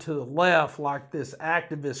further to the left, like this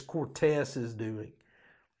activist Cortez is doing.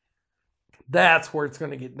 That's where it's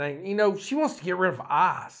going to get dangerous. You know, she wants to get rid of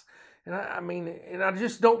ICE. And I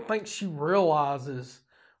just don't think she realizes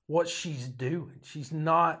what she's doing. She's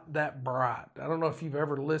not that bright. I don't know if you've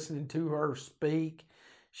ever listened to her speak.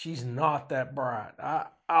 She's not that bright. I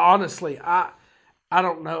honestly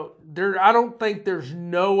don't know. I don't think there's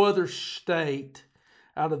no other state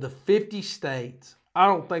out of the 50 states. I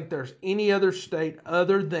don't think there's any other state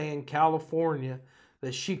other than California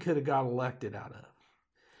that she could have got elected out of.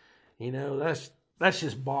 You know, that's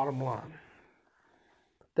just bottom line.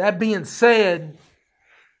 That being said,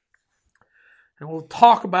 and we'll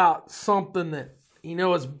talk about something that, you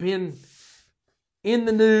know, has been in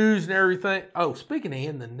the news and everything. Oh, speaking of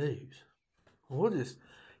in the news, we'll just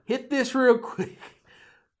hit this real quick.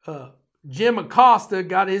 Jim Acosta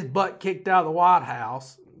got his butt kicked out of the White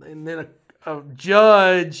House, and then a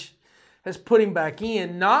judge has put him back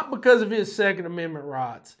in, not because of his Second Amendment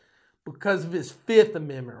rights, because of his Fifth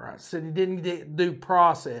Amendment rights. Said he didn't get due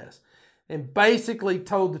process. And basically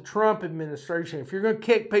told the Trump administration, if you're going to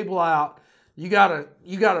kick people out, you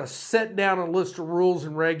gotta set down a list of rules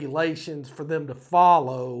and regulations for them to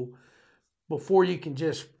follow before you can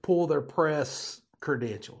just pull their press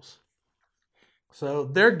credentials. So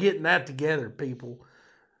they're getting that together, people.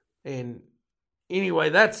 And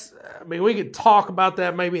anyway, we could talk about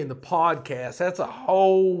that maybe in the podcast. That's a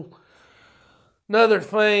whole another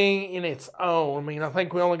thing in its own. I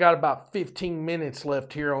think we only got about 15 minutes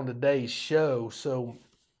left here on today's show, so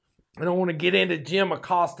I don't want to get into Jim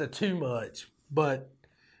Acosta too much, but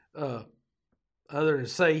other than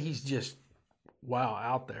say he's just, wow,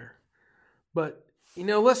 out there. But, you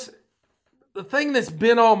know, the thing that's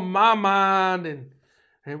been on my mind,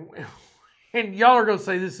 and y'all are going to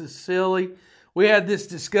say this is silly. We had this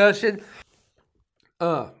discussion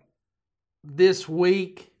this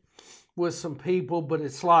week with some people, but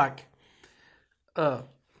it's like the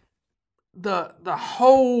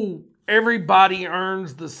whole everybody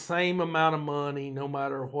earns the same amount of money no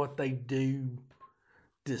matter what they do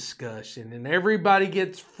discussion, and everybody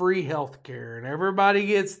gets free health care, and everybody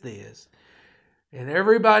gets this, and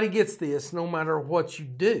everybody gets this no matter what you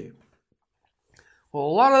do. Well, a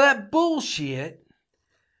lot of that bullshit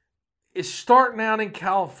is starting out in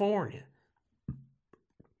California.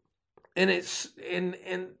 And it's and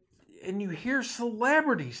you hear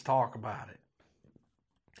celebrities talk about it.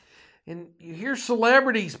 And you hear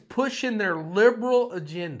celebrities pushing their liberal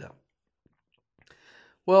agenda.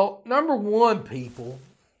 Well, number one,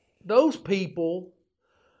 those people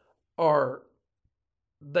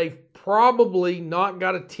they've probably not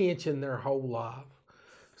got attention their whole life.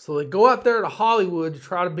 So they go out there to Hollywood to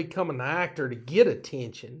try to become an actor to get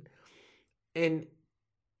attention. And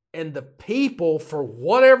the people, for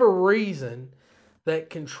whatever reason, that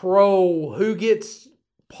control who gets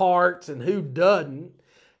parts and who doesn't,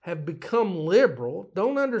 have become liberal.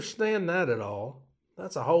 Don't understand that at all.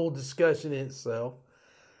 That's a whole discussion in itself.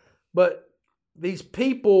 But these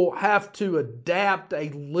people have to adapt a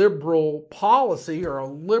liberal policy or a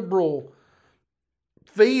liberal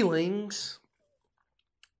feelings,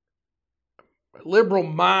 liberal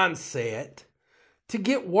mindset to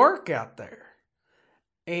get work out there.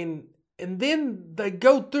 And then they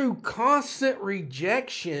go through constant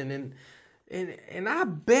rejection and I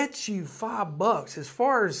bet you $5, as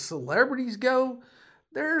far as celebrities go,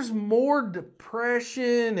 there's more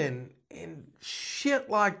depression and shit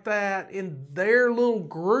like that in their little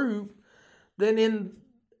group than in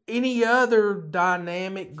any other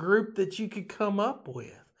dynamic group that you could come up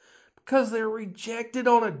with, because they're rejected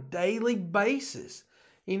on a daily basis.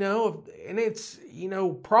 And it's,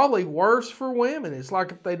 probably worse for women. It's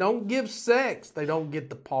like if they don't give sex, they don't get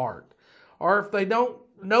the part. Or if they don't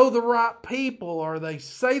know the right people, or they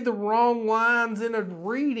say the wrong lines in a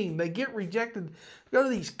reading, they get rejected. Go to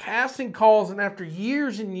these casting calls, and after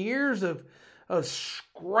years and years of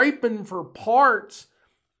scraping for parts,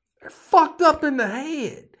 they're fucked up in the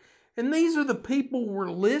head. And these are the people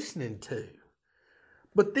we're listening to.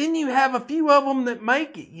 But then you have a few of them that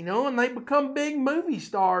make it, and they become big movie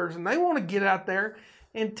stars, and they want to get out there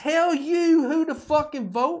and tell you who to fucking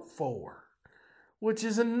vote for, which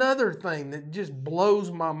is another thing that just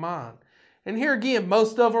blows my mind. And here again,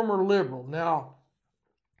 most of them are liberal. Now,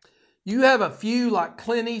 you have a few like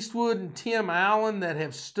Clint Eastwood and Tim Allen that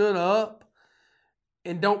have stood up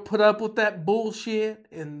and don't put up with that bullshit,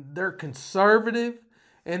 and they're conservative.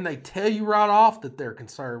 And they tell you right off that they're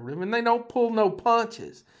conservative, and they don't pull no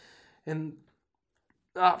punches. And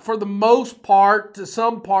for the most part, to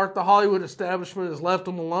some part, the Hollywood establishment has left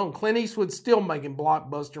them alone. Clint Eastwood's still making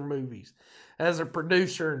blockbuster movies as a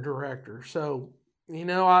producer and director. So,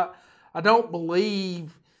 I don't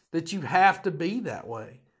believe that you have to be that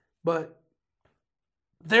way. But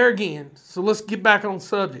there again, so let's get back on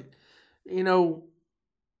subject.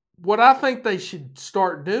 What I think they should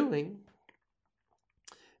start doing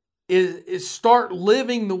is start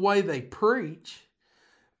living the way they preach.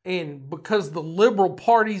 And because the liberal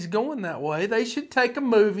party's going that way, they should take a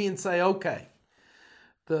movie and say, okay,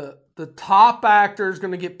 the top actor is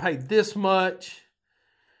going to get paid this much,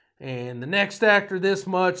 and the next actor this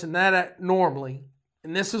much, and that normally,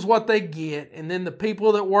 and this is what they get. And then the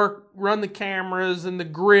people that run the cameras and the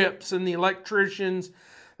grips and the electricians,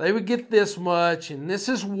 they would get this much, and this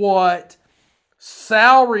is what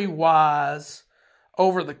salary-wise,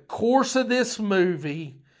 over the course of this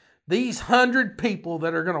movie, these 100 people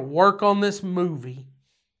that are going to work on this movie,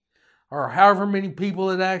 or however many people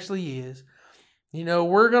it actually is,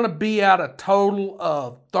 we're going to be at a total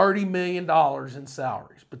of $30 million in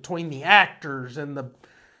salaries between the actors and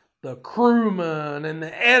the crewmen and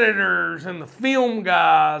the editors and the film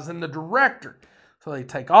guys and the director. So they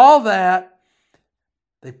take all that,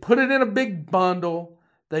 they put it in a big bundle,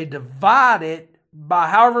 they divide it by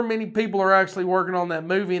however many people are actually working on that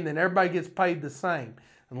movie, and then everybody gets paid the same.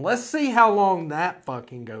 And let's see how long that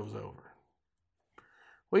fucking goes over.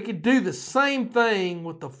 We could do the same thing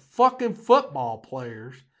with the fucking football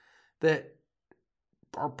players that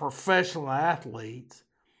are professional athletes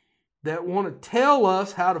that want to tell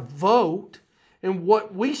us how to vote and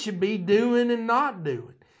what we should be doing and not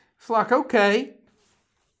doing. It's like, okay,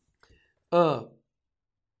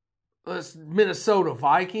 Minnesota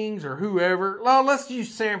Vikings or whoever. Well, let's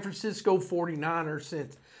use San Francisco 49ers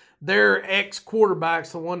since their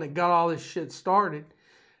ex-quarterback's the one that got all this shit started.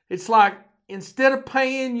 It's like, instead of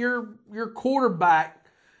paying your quarterback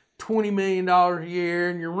 $20 million a year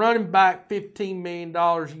and your running back $15 million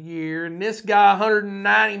a year and this guy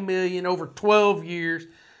 $190 million over 12 years,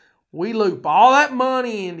 we loop all that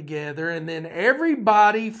money in together, and then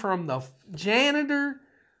everybody from the janitor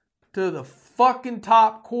to the fucking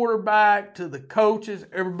top quarterback to the coaches,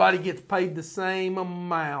 everybody gets paid the same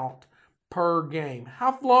amount per game.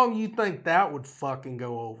 How long do you think that would fucking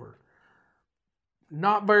go over?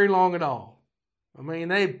 Not very long at all. I mean,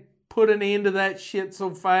 they put an end to that shit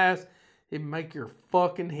so fast, It'd make your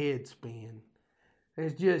fucking head spin.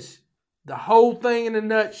 It's just, the whole thing in a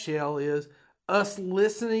nutshell is us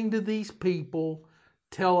listening to these people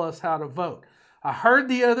tell us how to vote. I heard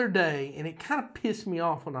the other day, and it kind of pissed me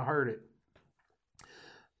off when I heard it,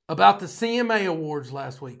 about the CMA Awards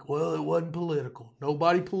last week. Well, it wasn't political.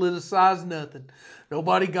 Nobody politicized nothing.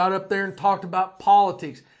 Nobody got up there and talked about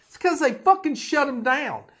politics. It's because they fucking shut them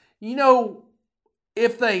down. You know,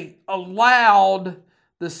 if they allowed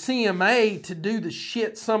the CMA to do the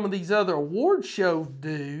shit some of these other award shows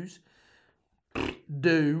do.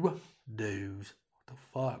 What the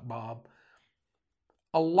fuck, Bob?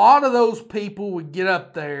 A lot of those people would get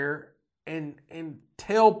up there and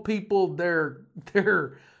tell people their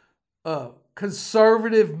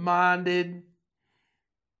conservative-minded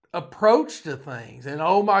approach to things. And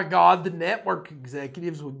oh my God, the network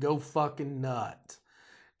executives would go fucking nuts.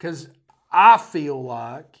 Because I feel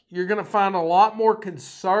like you're going to find a lot more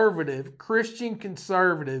conservative, Christian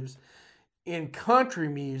conservatives in country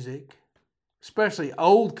music, especially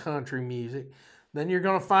old country music, than you're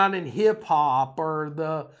going to find in hip-hop or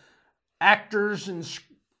the actors and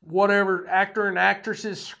whatever, actor and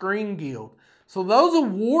actresses screen guild. So those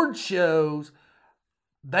award shows,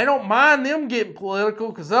 they don't mind them getting political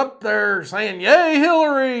because up there saying, yay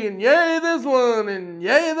Hillary, and yay this one, and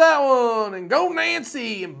yay that one, and go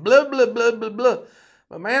Nancy, and blah, blah, blah, blah, blah.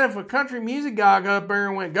 But man, if a country music guy got up there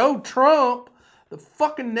and went, go Trump, the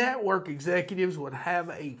fucking network executives would have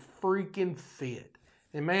a freaking fit.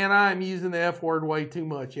 And man, I am using the F word way too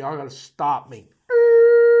much. Y'all got to stop me.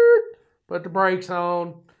 Put the brakes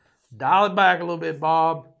on. Dial it back a little bit,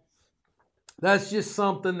 Bob. That's just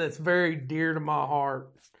something that's very dear to my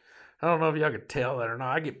heart. I don't know if y'all could tell that or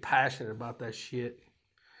not. I get passionate about that shit.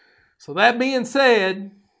 So that being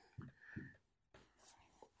said,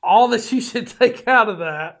 all that you should take out of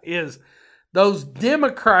that is those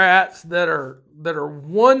Democrats that are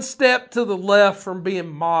one step to the left from being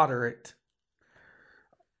moderate.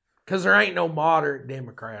 Because there ain't no moderate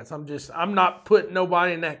Democrats. I'm not putting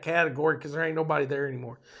nobody in that category because there ain't nobody there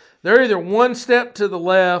anymore. They're either one step to the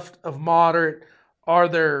left of moderate or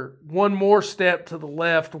they're one more step to the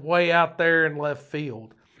left way out there in left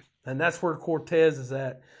field. And that's where Cortez is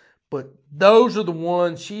at. But those are the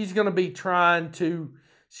ones she's going to be trying to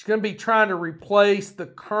replace the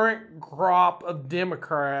current crop of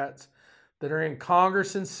Democrats that are in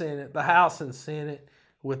Congress and Senate, the House and Senate,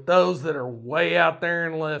 with those that are way out there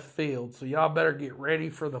in left field. So y'all better get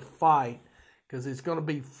ready for the fight because it's going to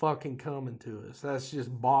be fucking coming to us. That's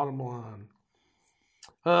just bottom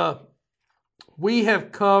line. We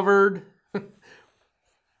have covered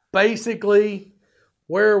basically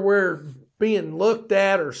where we're being looked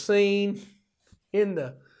at or seen in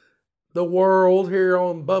the world here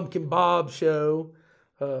on Bumpkin Bob Show.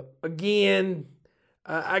 Again,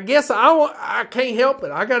 I guess I can't help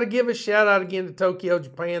it. I got to give a shout out again to Tokyo,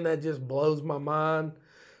 Japan. That just blows my mind.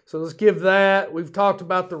 So let's give that. We've talked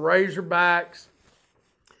about the Razorbacks.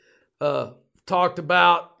 Talked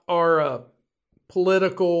about our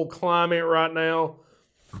political climate right now.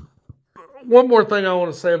 One more thing I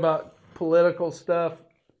want to say about political stuff.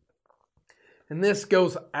 And this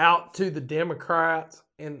goes out to the Democrats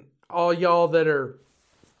and all y'all that are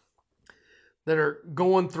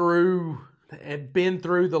going through and been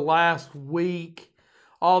through the last week,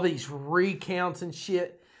 all these recounts and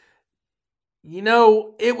shit. You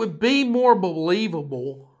know, it would be more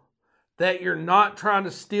believable that you're not trying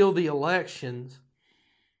to steal the elections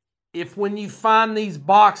if when you find these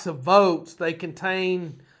box of votes, they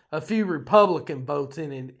contain a few Republican votes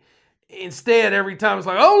in it. Instead, every time it's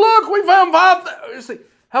like, oh, look, we found 5,000.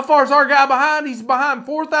 How far is our guy behind? He's behind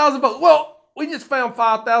 4,000 votes. Well, we just found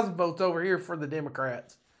 5,000 votes over here for the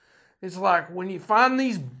Democrats. It's like when you find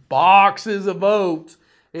these boxes of votes,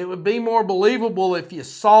 it would be more believable if you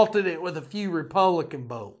salted it with a few Republican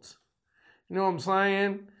votes. You know what I'm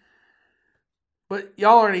saying? But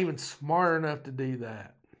y'all aren't even smart enough to do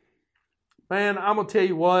that. Man, I'm going to tell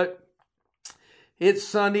you what. It's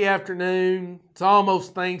Sunday afternoon. It's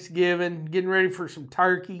almost Thanksgiving. Getting ready for some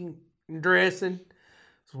turkey and dressing.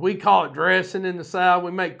 So we call it dressing in the South.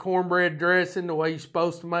 We make cornbread dressing the way you're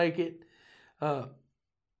supposed to make it.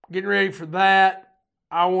 Getting ready for that.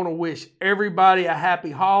 I want to wish everybody a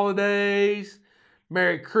happy holidays,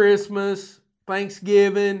 Merry Christmas,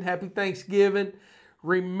 Thanksgiving, Happy Thanksgiving.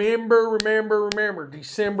 Remember,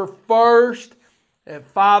 December 1st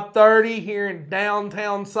at 5:30 here in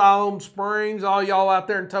downtown Siloam Springs. All y'all out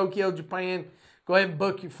there in Tokyo, Japan, go ahead and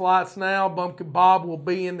book your flights now. Bumpkin Bob will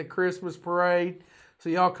be in the Christmas parade. So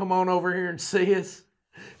y'all come on over here and see us.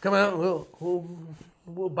 Come out and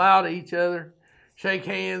we'll bow to each other. Shake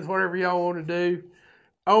hands, whatever y'all want to do.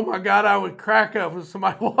 Oh my God, I would crack up if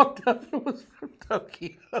somebody walked up and was from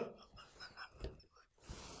Tokyo.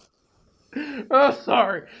 Oh,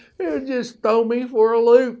 sorry. It would just throw me for a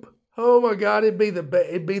loop. Oh my God, it'd be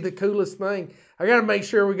the coolest thing. I got to make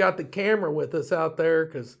sure we got the camera with us out there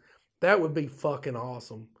because that would be fucking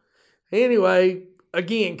awesome. Anyway,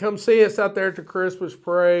 again, come see us out there at the Christmas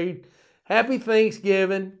parade. Happy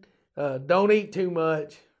Thanksgiving. Don't eat too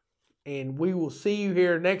much. And we will see you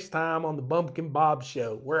here next time on the Bumpkin Bob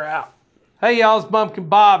Show. We're out. Hey, y'all, it's Bumpkin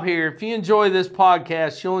Bob here. If you enjoy this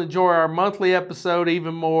podcast, you'll enjoy our monthly episode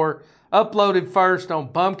even more, uploaded first on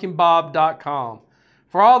bumpkinbob.com.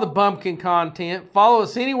 For all the Bumpkin content, follow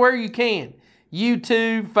us anywhere you can.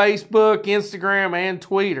 YouTube, Facebook, Instagram, and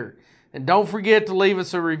Twitter. And don't forget to leave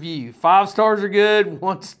us a review. 5 stars are good,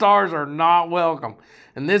 1 stars are not welcome.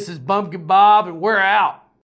 And this is Bumpkin Bob, and we're out.